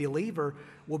born-again believer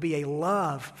will be a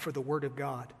love for the Word of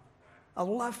God, a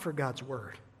love for God's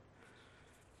Word.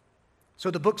 So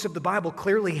the books of the Bible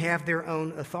clearly have their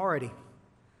own authority.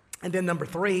 And then number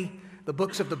three, the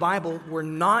books of the Bible were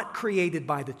not created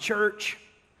by the church.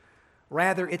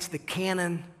 Rather, it's the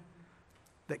canon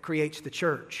that creates the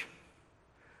church.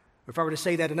 Or if I were to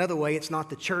say that another way, it's not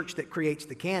the church that creates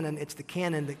the canon, it's the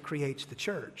canon that creates the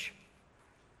church.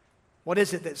 What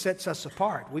is it that sets us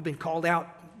apart? We've been called out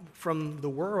from the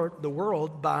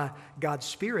world by God's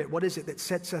Spirit. What is it that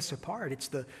sets us apart? It's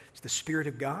the Spirit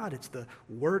of God. It's the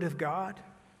Word of God.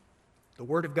 The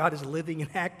Word of God is living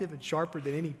and active and sharper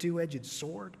than any two-edged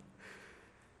sword.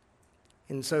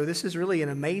 And so this is really an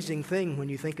amazing thing when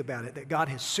you think about it, that God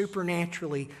has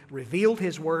supernaturally revealed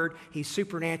His Word, He's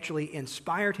supernaturally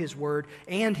inspired His Word,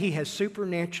 and He has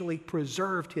supernaturally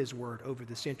preserved His Word over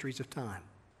the centuries of time.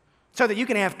 So that you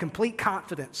can have complete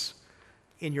confidence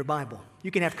in your Bible.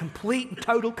 You can have complete and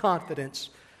total confidence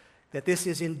that this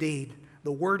is indeed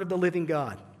the Word of the living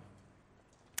God.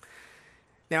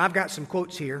 Now, I've got some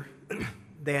quotes here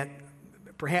that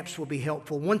perhaps will be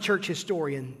helpful. One church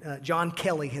historian, John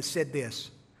Kelly, has said this.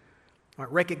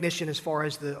 Recognition as far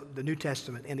as the New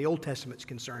Testament and the Old Testament is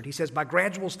concerned. He says, by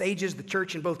gradual stages, the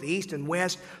church in both the East and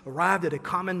West arrived at a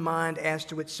common mind as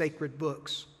to its sacred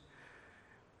books.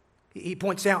 He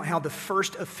points out how the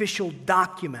first official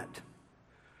document,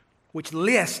 which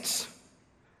lists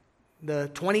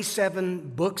the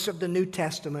 27 books of the New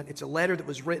Testament, it's a letter that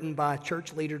was written by a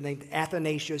church leader named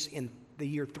Athanasius in the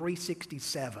year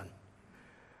 367.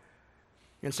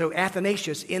 And so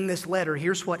Athanasius, in this letter,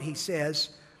 here's what he says.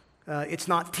 It's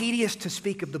not tedious to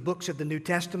speak of the books of the New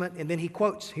Testament. And then he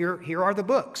quotes, here are the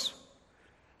books.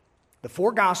 The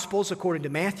four Gospels according to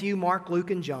Matthew, Mark,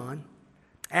 Luke, and John.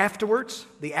 Afterwards,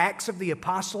 the Acts of the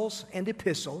Apostles and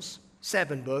Epistles,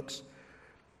 7 books.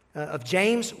 Of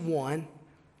James, 1.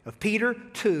 Of Peter,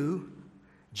 2.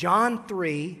 John,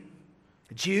 3.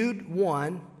 Jude,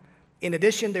 1. In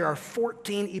addition, there are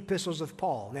 14 epistles of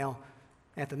Paul. Now,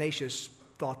 Athanasius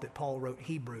thought that Paul wrote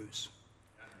Hebrews.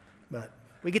 But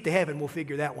we get to heaven, we'll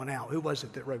figure that one out. Who was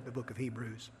it that wrote the book of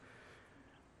Hebrews?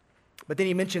 But then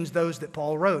he mentions those that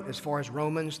Paul wrote as far as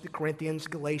Romans, the Corinthians,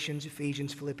 Galatians,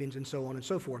 Ephesians, Philippians, and so on and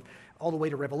so forth, all the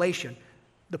way to Revelation.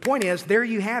 The point is, there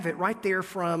you have it right there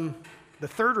from the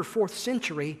 3rd or 4th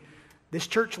century, this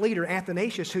church leader,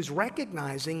 Athanasius, who's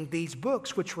recognizing these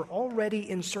books which were already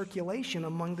in circulation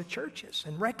among the churches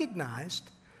and recognized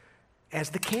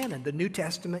as the canon, the New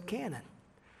Testament canon.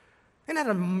 Isn't that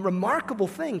a remarkable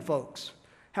thing, folks?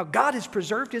 How God has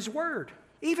preserved His Word,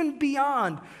 even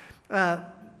beyond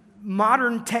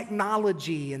modern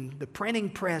technology and the printing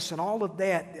press and all of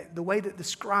that, the way that the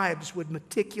scribes would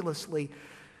meticulously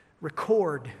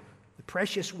record the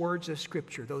precious words of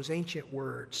Scripture, those ancient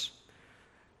words.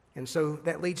 And so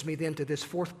that leads me then to this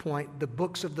 4th point. The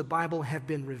books of the Bible have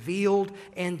been revealed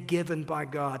and given by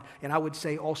God. And I would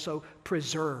say also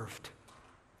preserved.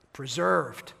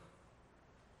 Preserved.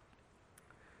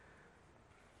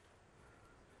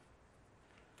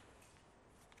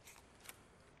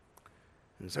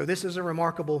 And so this is a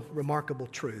remarkable, remarkable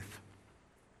truth.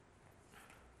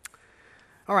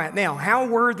 All right, now, how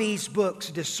were these books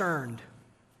discerned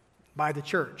by the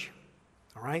church?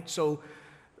 All right, so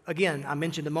again, I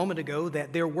mentioned a moment ago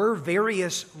that there were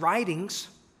various writings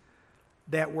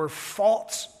that were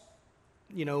false,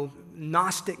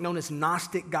 Gnostic, known as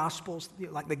Gnostic Gospels,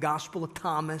 like the Gospel of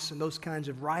Thomas and those kinds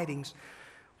of writings.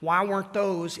 Why weren't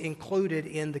those included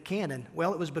in the canon?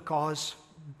 Well, it was because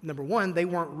number one, they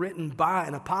weren't written by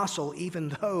an apostle, even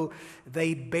though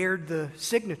they bared the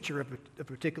signature of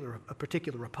a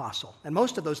particular apostle. And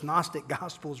most of those Gnostic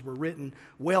Gospels were written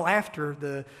well after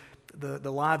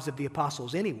the lives of the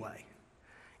apostles anyway.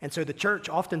 And so the church,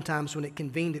 oftentimes when it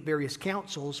convened at various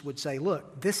councils, would say,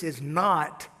 look, this is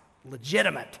not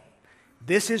legitimate.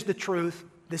 This is the truth.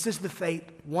 This is the faith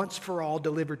once for all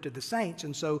delivered to the saints.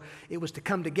 And so it was to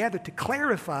come together to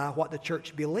clarify what the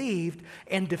church believed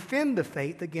and defend the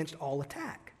faith against all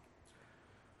attack.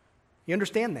 You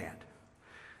understand that?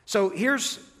 So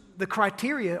here's the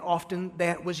criteria often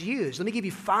that was used. Let me give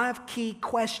you 5 key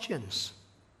questions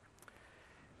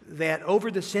that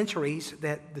over the centuries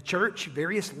that the church,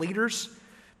 various leaders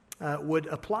would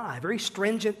apply. Very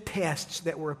stringent tests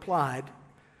that were applied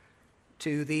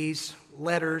to these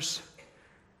letters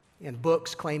and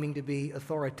books claiming to be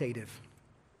authoritative.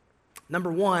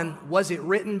 Number 1, was it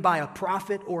written by a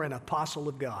prophet or an apostle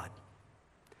of God?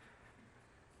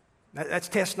 That's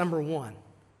test number 1.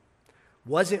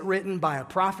 Was it written by a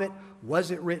prophet?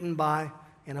 Was it written by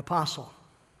an apostle?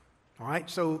 All right,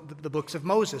 so the books of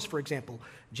Moses, for example,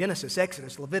 Genesis,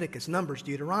 Exodus, Leviticus, Numbers,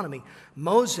 Deuteronomy.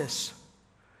 Moses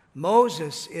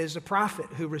is a prophet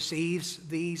who receives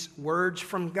these words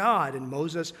from God, and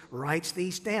Moses writes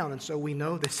these down. And so we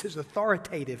know this is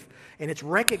authoritative, and it's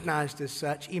recognized as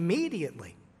such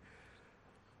immediately.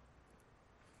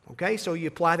 Okay, so you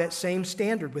apply that same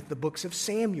standard with the books of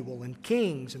Samuel and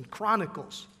Kings and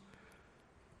Chronicles,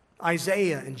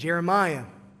 Isaiah and Jeremiah,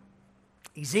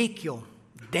 Ezekiel,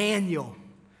 Daniel.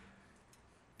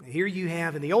 Here you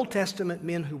have in the Old Testament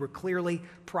men who were clearly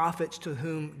prophets to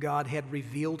whom God had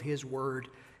revealed His Word.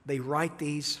 They write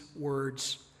these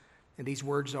words, and these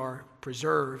words are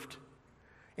preserved.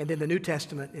 And in the New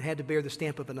Testament, it had to bear the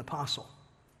stamp of an apostle.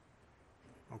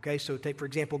 Okay, so take, for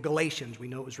example, Galatians. We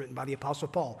know it was written by the Apostle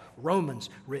Paul. Romans,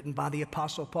 written by the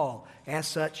Apostle Paul. As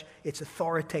such, it's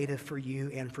authoritative for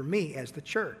you and for me as the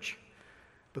church,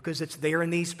 because it's there in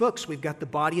these books. We've got the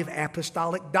body of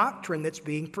apostolic doctrine that's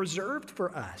being preserved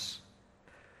for us.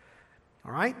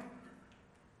 All right?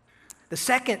 The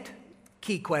second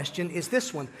key question is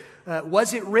this one.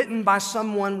 Was it written by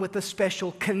someone with a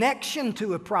special connection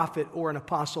to a prophet or an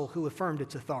apostle who affirmed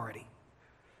its authority?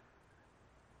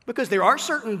 Because there are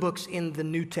certain books in the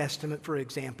New Testament, for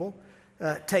example.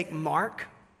 Take Mark.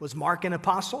 Was Mark an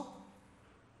apostle?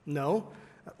 No.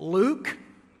 Luke.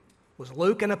 Was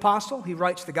Luke an apostle? He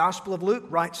writes the Gospel of Luke,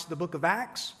 writes the book of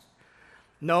Acts.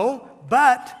 No,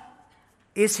 but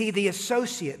is he the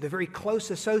associate, the very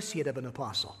close associate of an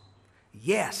apostle?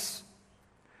 Yes.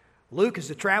 Luke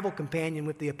is a travel companion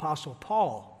with the Apostle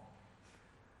Paul.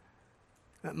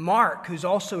 Mark, who's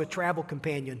also a travel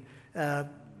companion,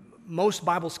 most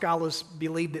Bible scholars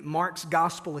believe that Mark's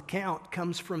gospel account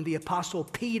comes from the Apostle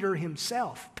Peter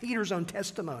himself, Peter's own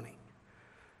testimony.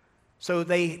 So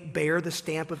they bear the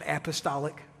stamp of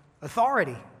apostolic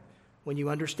authority when you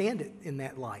understand it in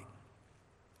that light.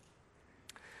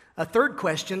 A third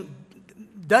question,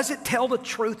 does it tell the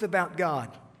truth about God?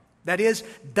 That is,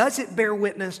 does it bear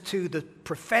witness to the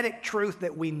prophetic truth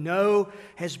that we know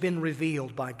has been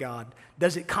revealed by God?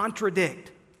 Does it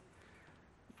contradict?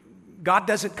 God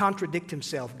doesn't contradict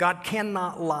Himself. God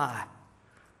cannot lie.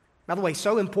 By the way,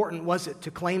 so important was it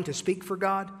to claim to speak for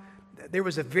God? There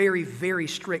was a very, very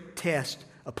strict test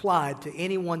applied to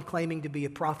anyone claiming to be a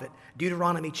prophet.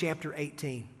 Deuteronomy chapter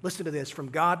 18. Listen to this. From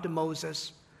God to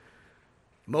Moses,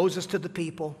 Moses to the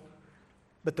people.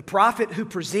 But the prophet who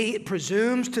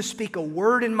presumes to speak a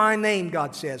word in my name,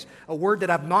 God says, a word that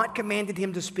I've not commanded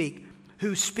him to speak,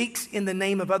 who speaks in the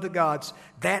name of other gods,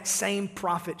 that same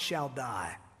prophet shall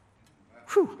die.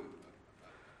 Whew.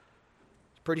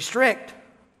 It's pretty strict.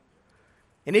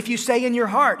 And if you say in your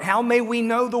heart, how may we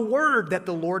know the word that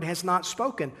the Lord has not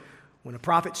spoken? When a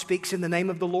prophet speaks in the name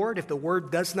of the Lord, if the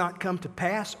word does not come to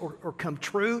pass or come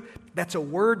true, that's a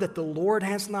word that the Lord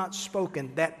has not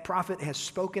spoken. That prophet has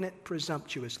spoken it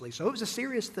presumptuously. So it was a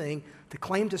serious thing to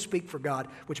claim to speak for God,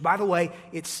 which, by the way,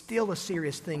 it's still a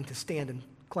serious thing to stand and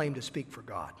claim to speak for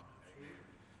God.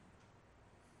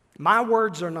 My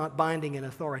words are not binding and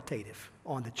authoritative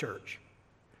on the church.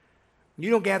 You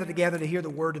don't gather together to hear the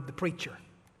word of the preacher.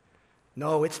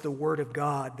 No, it's the word of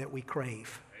God that we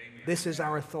crave. Amen. This is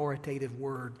our authoritative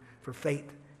word for faith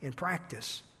and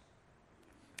practice.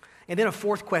 And then a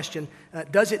fourth question,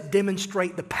 does it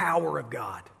demonstrate the power of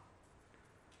God?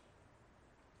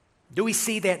 Do we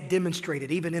see that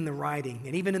demonstrated even in the writing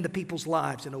and even in the people's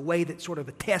lives in a way that sort of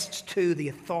attests to the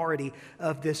authority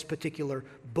of this particular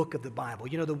book of the Bible?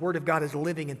 You know, the Word of God is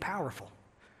living and powerful.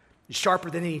 It's sharper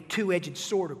than any two-edged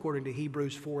sword, according to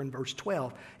Hebrews 4 and verse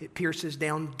 12. It pierces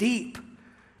down deep.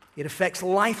 It affects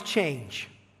life change.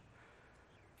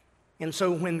 And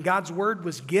so when God's word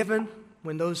was given,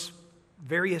 when those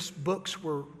various books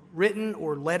were written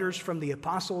or letters from the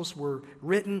apostles were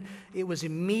written, it was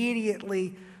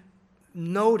immediately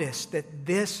noticed that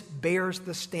this bears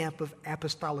the stamp of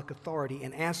apostolic authority,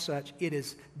 and as such, it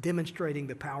is demonstrating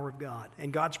the power of God.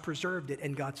 And God's preserved it,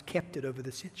 and God's kept it over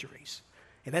the centuries.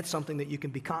 And that's something that you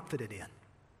can be confident in.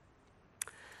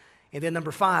 And then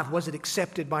number 5, was it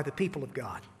accepted by the people of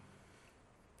God?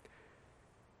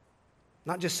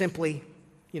 Not just simply,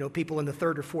 people in the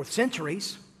 3rd or 4th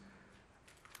centuries,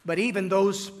 but even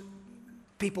those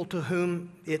people to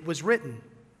whom it was written.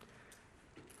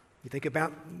 You think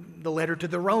about the letter to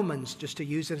the Romans, just to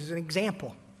use it as an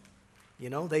example.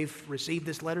 They've received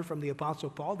this letter from the Apostle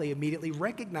Paul. They immediately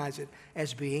recognize it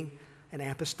as being an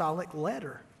apostolic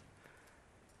letter.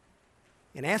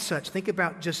 And as such, think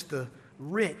about just the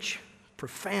rich,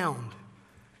 profound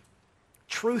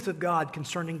truth of God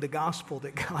concerning the gospel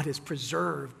that God has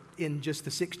preserved in just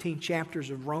the 16 chapters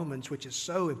of Romans, which is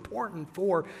so important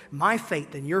for my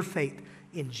faith and your faith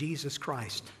in Jesus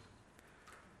Christ.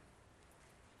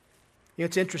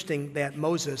 It's interesting that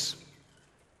Moses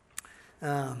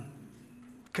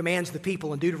commands the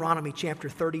people in Deuteronomy chapter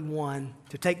 31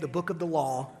 to take the book of the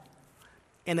law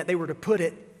and that they were to put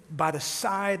it by the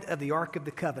side of the Ark of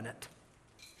the Covenant.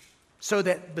 So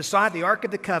that beside the Ark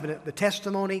of the Covenant, the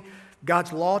testimony,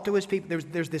 God's law to his people,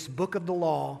 there's this book of the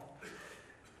law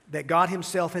that God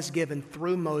himself has given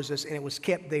through Moses, and it was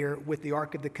kept there with the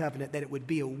Ark of the Covenant, that it would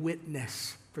be a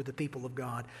witness for the people of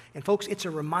God. And folks, it's a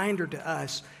reminder to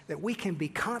us that we can be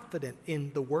confident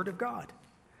in the Word of God.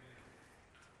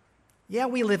 Yeah,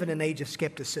 we live in an age of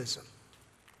skepticism.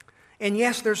 And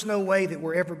yes, there's no way that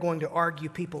we're ever going to argue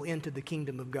people into the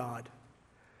kingdom of God.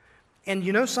 And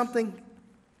you know something?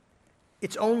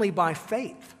 It's only by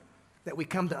faith that we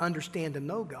come to understand and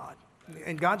know God.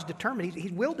 And God's determined,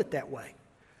 He's willed it that way.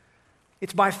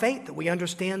 It's by faith that we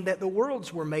understand that the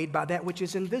worlds were made by that which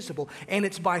is invisible. And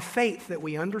it's by faith that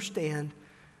we understand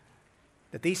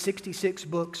that these 66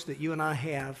 books that you and I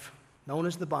have, known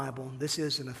as the Bible, this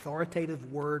is an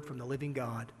authoritative word from the living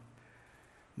God.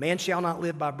 Man shall not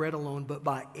live by bread alone, but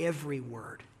by every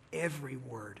word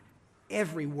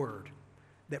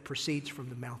that proceeds from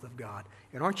the mouth of God.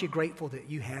 And aren't you grateful that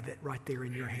you have it right there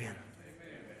in your hand?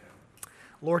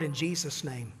 Lord, in Jesus'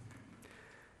 name,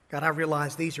 God, I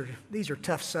realize these are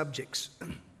tough subjects.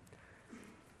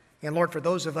 And Lord, for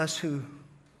those of us who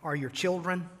are your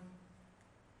children,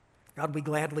 God, we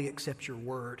gladly accept your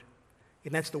word.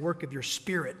 And that's the work of your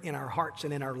Spirit in our hearts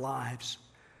and in our lives.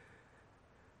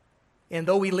 And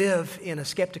though we live in a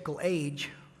skeptical age,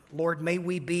 Lord, may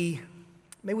we be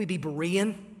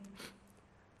Berean.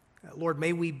 Lord,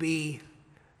 may we be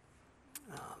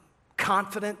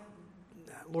confident.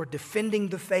 Lord, defending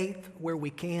the faith where we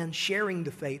can, sharing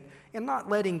the faith, and not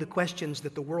letting the questions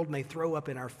that the world may throw up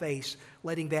in our face,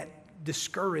 letting that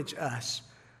discourage us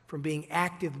from being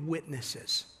active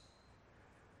witnesses.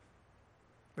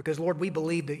 Because, Lord, we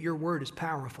believe that your word is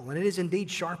powerful, and it is indeed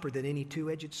sharper than any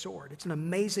two-edged sword. It's an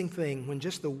amazing thing when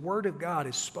just the word of God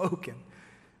is spoken.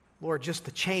 Lord, just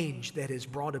the change that is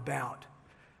brought about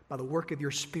by the work of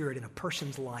your Spirit in a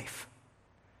person's life.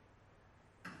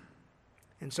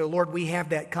 And so, Lord, we have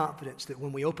that confidence that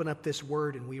when we open up this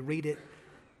word and we read it,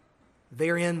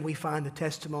 therein we find the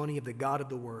testimony of the God of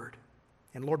the word.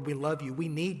 And Lord, we love you. We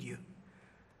need you.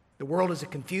 The world is a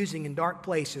confusing and dark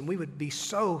place, and we would be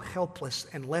so helpless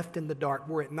and left in the dark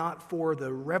were it not for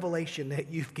the revelation that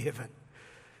you've given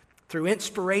through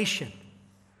inspiration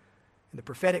in the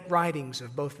prophetic writings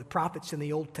of both the prophets in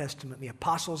the Old Testament and the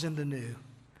apostles in the New.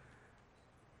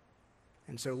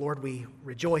 And so, Lord, we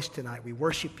rejoice tonight. We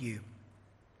worship you.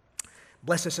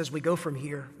 Bless us as we go from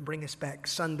here. Bring us back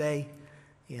Sunday.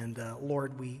 And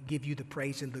Lord, we give you the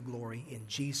praise and the glory in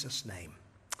Jesus' name.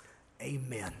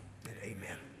 Amen and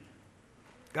amen.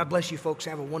 God bless you, folks.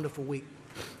 Have a wonderful week.